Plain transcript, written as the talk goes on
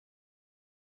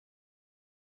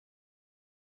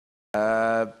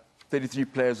33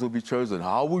 players will be chosen.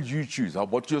 How would you choose?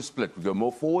 What's your split? We go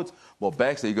more forwards, more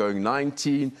backs? Are you going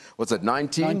 19? What's that,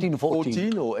 19? 19,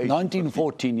 14. Or 18? 19,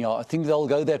 14, yeah. I think they'll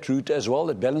go that route as well.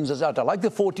 It balances out. I like the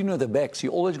 14 with the backs. You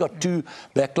always got two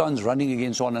backlines running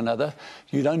against one another.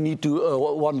 You don't need to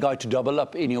one guy to double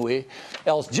up anywhere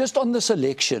else. Just on the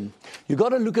selection, you got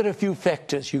to look at a few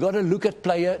factors. You got to look at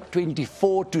player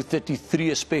 24 to 33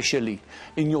 especially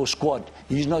in your squad.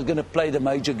 He's not going to play the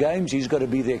major games. He's got to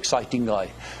be the exciting guy.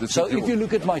 So if you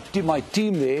look at my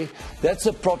team there, that's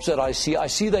the props that I see. I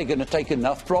see they're going to take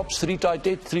enough props, 3 tight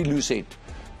head, 3 loose head.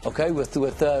 Okay, with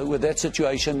that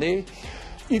situation there.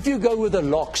 If you go with the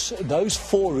locks, those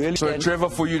 4 really. So Trevor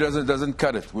for you doesn't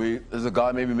cut it. There's a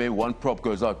guy maybe one prop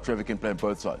goes out. Trevor can play on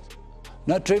both sides.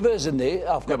 No, Trevor is in there.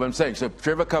 Yeah, but I'm saying so.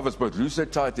 Trevor covers both loose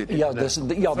head, tight head. Yeah, the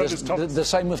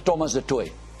same with Thomas the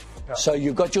toy. Yeah. So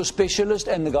you've got your specialist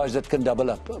and the guys that can double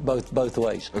up both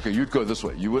ways. Okay, you'd go this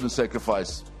way. You wouldn't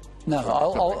sacrifice. No,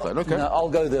 I'll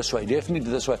go this way, definitely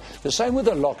this way. The same with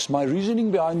the locks. My reasoning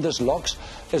behind this locks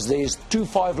is there's 2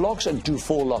 5 locks and 2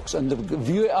 4 locks. And the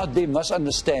viewer out there must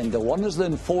understand, the one is the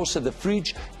enforcer, the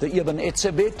fridge, the Eben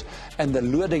Etzebeth, and the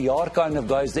Lou de Jaar kind of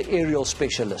guy is the aerial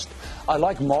specialist. I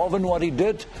like Marvin, what he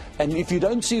did. And if you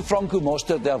don't see Franco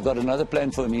Mostert, I've got another plan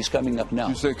for him. He's coming up now.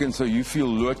 2 seconds, so you feel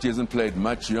Loert hasn't played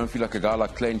much. You don't feel like a guy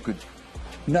like Klein could...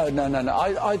 No.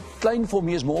 Klein for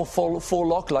me is more full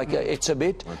lock, like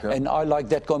Etzebeth, and I like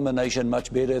that combination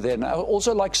much better than. I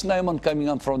also like Snyman coming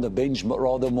up from the bench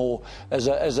rather more as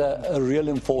a real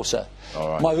enforcer.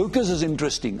 Right. My hookers is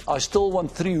interesting. I still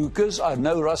want 3 hookers. I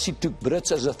know Rassie took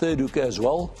Brits as a 3rd hooker as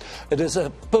well. It is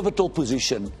a pivotal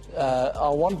position. I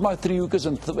want my 3 hookers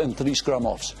and 3 scrum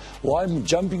offs. Why I'm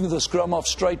jumping the scrum off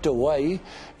straight away?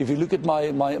 If you look at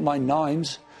my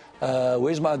 9s.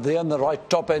 Where's there on the right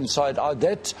top hand side?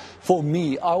 That for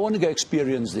me, I want to go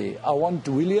experience there. I want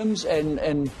Williams and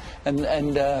man,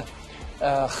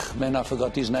 I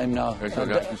forgot his name now.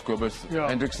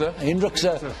 Hendrikse.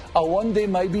 I want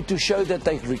them maybe to show that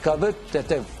they've recovered, that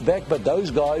they're back. But those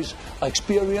guys are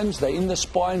experienced. They're in the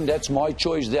spine. That's my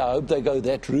choice there. I hope they go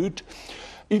that route.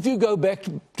 If you go back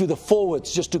to the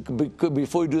forwards,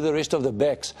 before you do the rest of the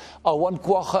backs, I want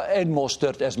Kwagga and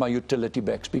Mostert as my utility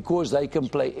backs because they can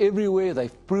play everywhere.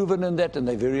 They've proven in that and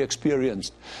they're very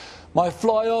experienced. My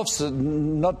fly-offs,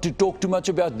 not to talk too much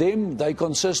about them, they're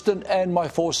consistent, and my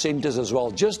 4 centres as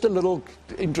well. Just a little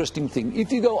interesting thing.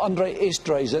 If you go Andre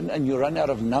Estreisen and you run out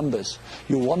of numbers,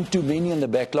 you want too many in the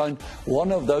back line,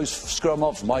 one of those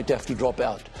scrum-offs might have to drop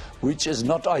out, which is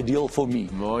not ideal for me.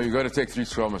 No, you've got to take 3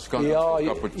 scrum-offs.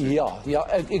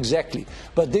 Yeah, exactly.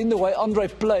 But then the way Andre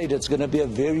played, it's going to be a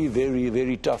very, very,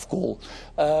 very tough call.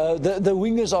 The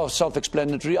wingers are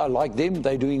self-explanatory. I like them.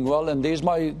 They're doing well. And there's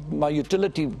my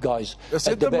utility guys.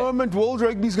 At the moment, World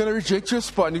Rugby is going to reject your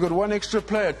spine. You've got 1 extra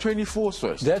player, 24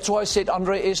 first. That's why I said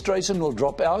Andre Estreisen will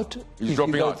drop out. He's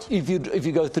dropping out. If you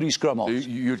go 3 scrum-offs.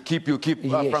 You'll keep yes.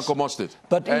 Franco Mostert.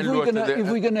 But if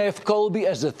we're going to have Colby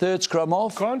as the 3rd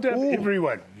scrum-off. Can't have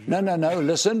everyone. No,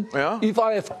 listen. Yeah? If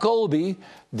I have Colby,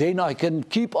 then I can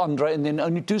keep Andre and then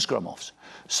only 2 scrum-offs.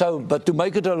 So, but to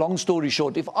make it a long story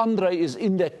short, if Andre is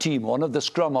in that team, one of the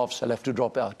scrum-offs, he'll have to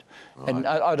drop out. And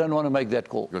I don't want to make that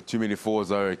call. You've got too many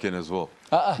 4s, I reckon, as well.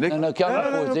 Nick? No,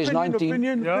 forwards. There's 19.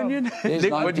 Opinion. There's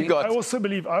Nick, 19. what do you got? I also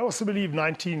believe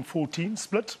 19-14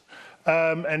 split.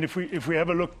 And if we have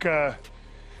a look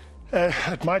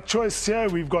at my choice here,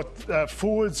 we've got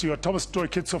forwards. You've got Thomas Toy,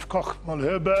 Kitsoff, Koch,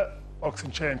 Malherbe,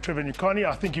 Oxenchair and Trevor Nyakani.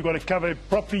 I think you've got to cover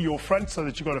properly your front so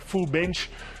that you've got a full bench,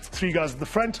 3 guys at the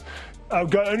front. I'll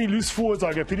go only loose forwards.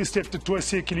 I'll go Pieter Steff,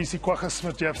 Toyse, Kilisi, Kwagga,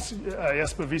 Smith,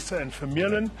 Jasper Visa and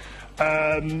Vermeulen.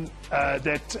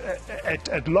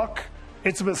 At lock,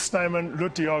 Etzebeth, Snyman,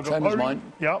 Loert de Jaar, same as mine.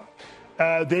 Yeah.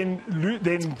 Then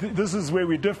this is where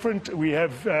we're different. We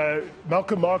have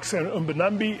Malcolm Marx and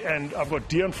Umbanambi, and I've got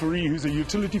Dion Fourie, who's a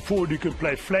utility forward who can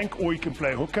play flank or he can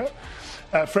play hooker.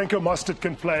 Franco Mostert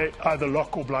can play either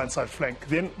lock or blindside flank.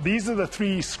 Then these are the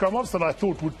 3 scrum-offs that I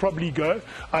thought would probably go.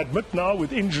 I admit now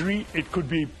with injury it could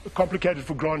be complicated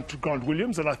for Grant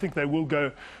Williams, and I think they will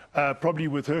go probably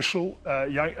with Herschel,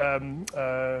 Yankees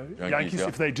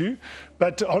if they do.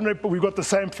 But we've got the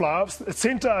same fly-offs. At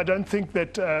centre, I don't think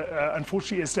that,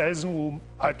 unfortunately, Estreisen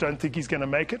I don't think he's going to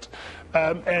make it.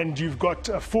 And you've got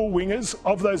 4 wingers.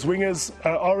 Of those wingers,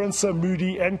 Arendse,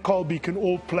 Moody and Colby can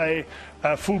all play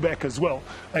fullback as well.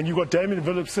 And you've got Damien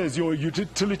Phillips as your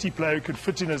utility player who could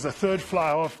fit in as a 3rd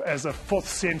fly-off, as a 4th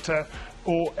centre,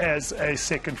 or as a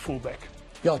 2nd fullback.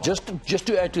 Yeah, just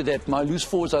to add to that, my loose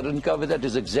forwards, I didn't cover that,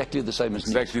 is exactly the same as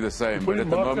Nick. Exactly the same. But at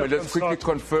the moment, let's quickly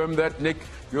confirm that, Nick,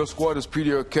 your squad is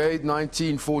pretty okay.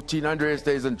 19, 14, under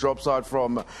days and drops out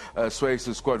from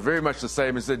Swys' squad. Very much the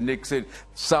same as Nick said.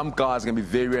 Some guys are going to be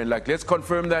very unlucky. Let's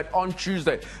confirm that on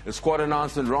Tuesday. The squad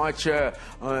announcement right here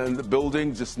in the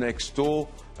building just next door.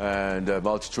 And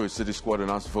multi-choice city squad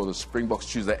announcement for the Springboks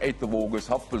Tuesday, 8th of August,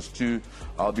 2:30.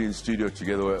 I'll be in studio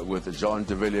together with John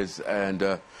de Villiers and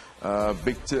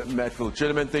Victor Matfield.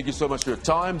 Gentlemen, thank you so much for your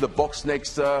time. The Boks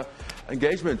next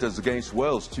engagement is against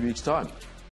Wales 2 weeks' time.